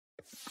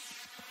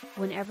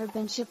Whenever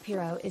Ben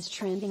Shapiro is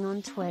trending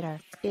on Twitter,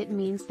 it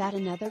means that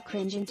another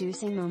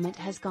cringe-inducing moment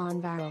has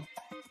gone viral.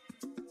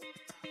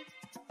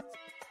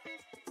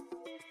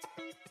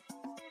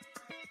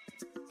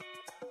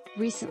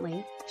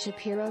 Recently,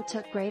 Shapiro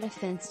took great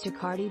offense to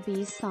Cardi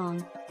B's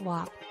song,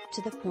 WAP,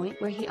 to the point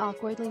where he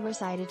awkwardly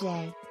recited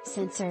a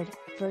censored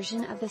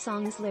version of the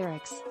song's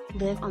lyrics,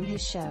 live on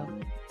his show.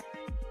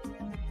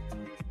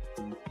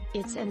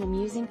 It's an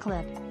amusing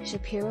clip.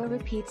 Shapiro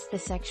repeats the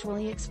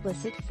sexually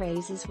explicit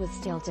phrases with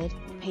stilted,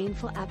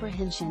 painful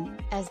apprehension,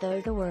 as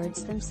though the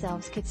words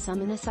themselves could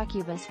summon a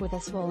succubus with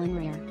a swollen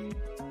rear.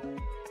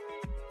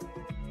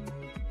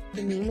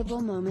 The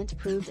memeable moment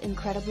proved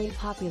incredibly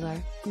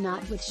popular,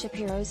 not with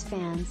Shapiro's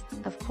fans,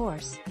 of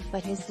course,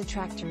 but his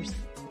detractors.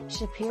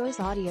 Shapiro's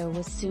audio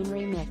was soon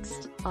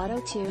remixed,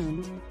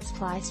 auto-tuned,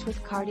 spliced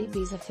with Cardi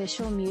B's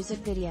official music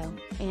video,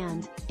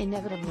 and,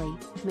 inevitably,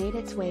 made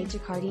its way to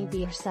Cardi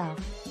B herself.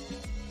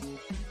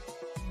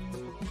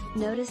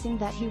 Noticing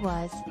that he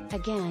was,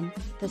 again,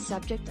 the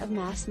subject of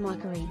mass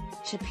mockery,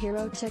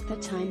 Shapiro took the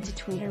time to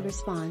tweet a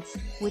response,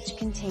 which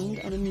contained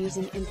an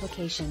amusing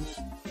implication.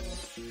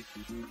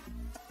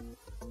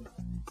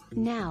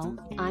 Now,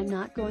 I'm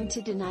not going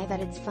to deny that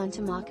it's fun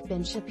to mock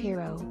Ben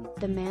Shapiro.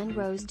 The man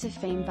rose to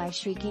fame by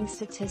shrieking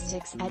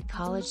statistics at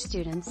college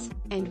students,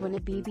 and when a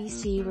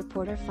BBC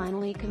reporter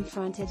finally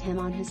confronted him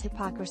on his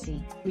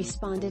hypocrisy,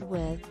 responded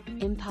with,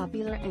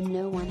 "Unpopular and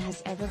no one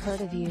has ever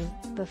heard of you,"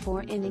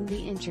 before ending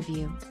the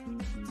interview.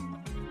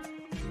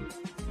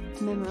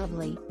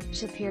 Memorably,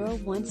 Shapiro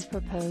once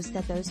proposed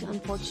that those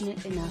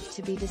unfortunate enough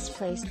to be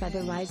displaced by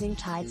the rising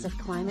tides of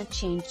climate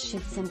change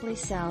should simply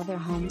sell their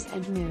homes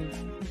and move.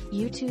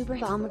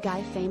 YouTuber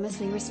Guy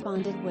famously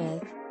responded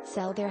with,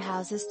 "Sell their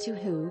houses to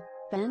who,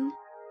 Ben?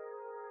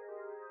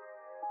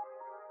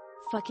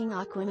 Fucking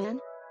Aquaman?"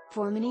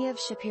 For many of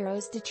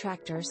Shapiro's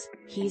detractors,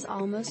 he's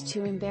almost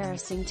too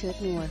embarrassing to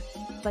ignore.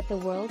 But the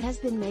world has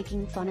been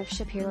making fun of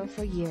Shapiro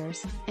for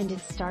years, and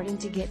it's starting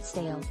to get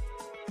stale.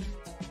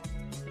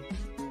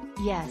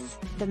 Yes,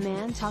 the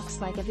man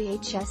talks like a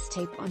VHS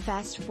tape on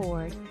fast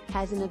forward,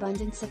 has an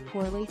abundance of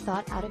poorly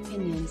thought out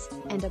opinions,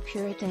 and a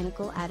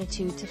puritanical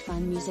attitude to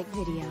fun music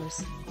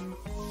videos.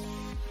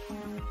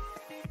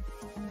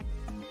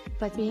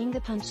 But being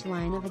the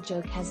punchline of a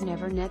joke has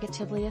never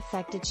negatively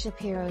affected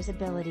Shapiro's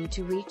ability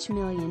to reach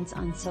millions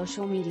on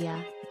social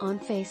media. On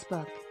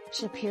Facebook,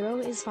 Shapiro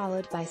is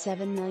followed by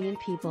 7 million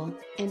people,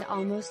 and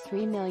almost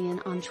 3 million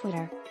on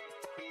Twitter.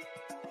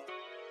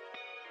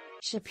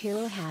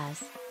 Shapiro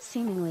has,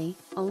 seemingly,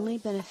 only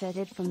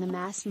benefited from the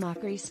mass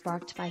mockery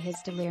sparked by his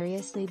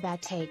deliriously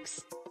bad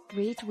takes.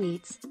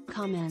 Retweets,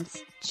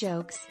 comments,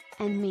 jokes,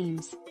 and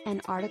memes,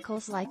 and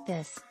articles like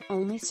this,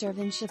 only serve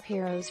in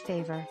Shapiro's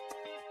favor.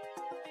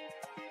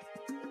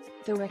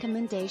 The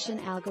recommendation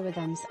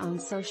algorithms on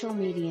social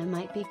media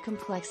might be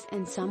complex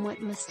and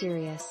somewhat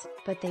mysterious,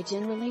 but they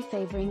generally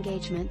favor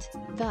engagement.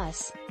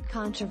 Thus,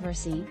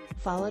 controversy,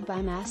 followed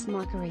by mass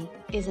mockery,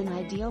 is an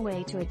ideal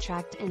way to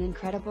attract an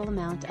incredible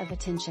amount of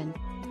attention.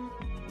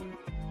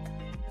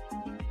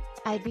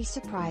 I'd be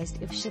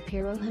surprised if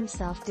Shapiro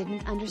himself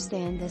didn't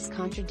understand this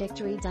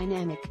contradictory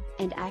dynamic,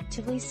 and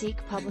actively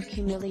seek public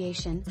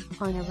humiliation,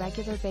 on a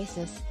regular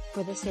basis,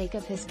 for the sake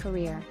of his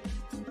career.